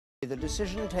The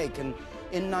decision taken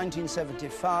in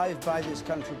 1975 by this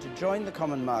country to join the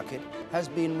common market has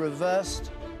been reversed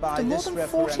by this referendum.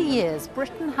 For more than 40 years,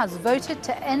 Britain has voted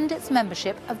to end its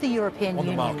membership of the European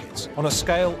Union. On the markets, on a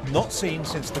scale not seen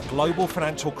since the global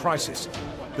financial crisis.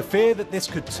 The fear that this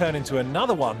could turn into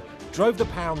another one drove the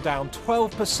pound down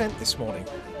 12% this morning,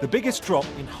 the biggest drop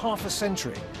in half a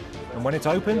century. And when it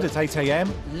opened at 8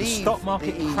 a.m, the stock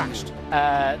market crashed.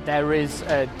 There is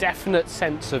a definite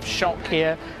sense of shock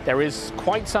here. There is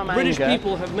quite some anger. British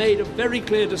people have made a very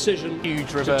clear decision to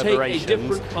take a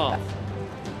different path.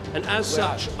 And as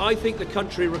such, I think the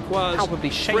country requires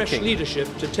fresh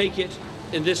leadership to take it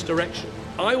in this direction.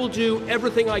 I will do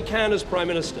everything I can as Prime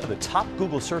Minister. The top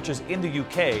Google searches in the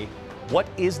UK, what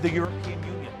is the European Union?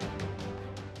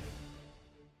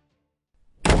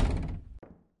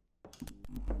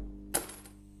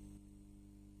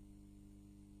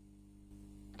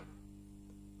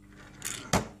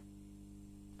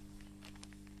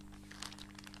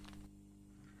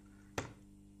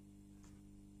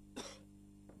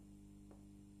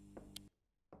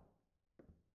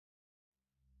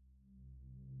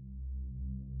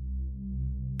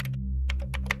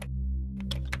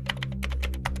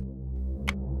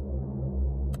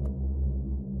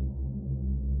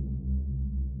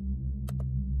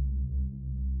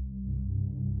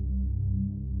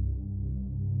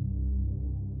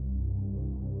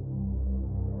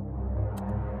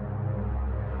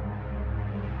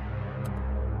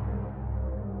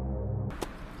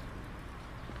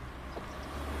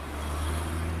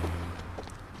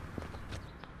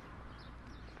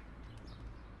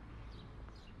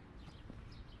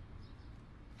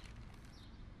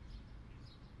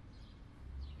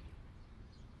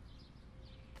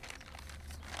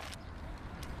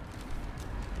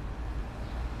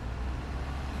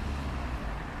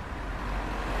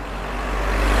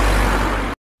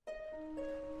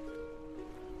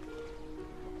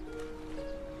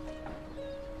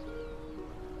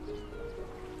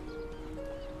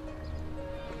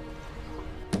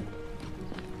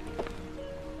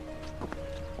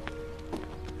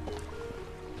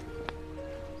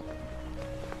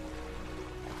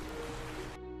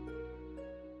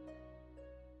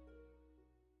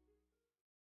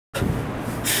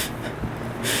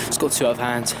 It's got too out of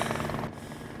hand.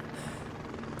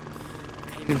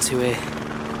 Came into here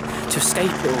to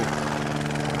escape it all.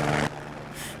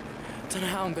 Don't know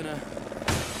how I'm gonna.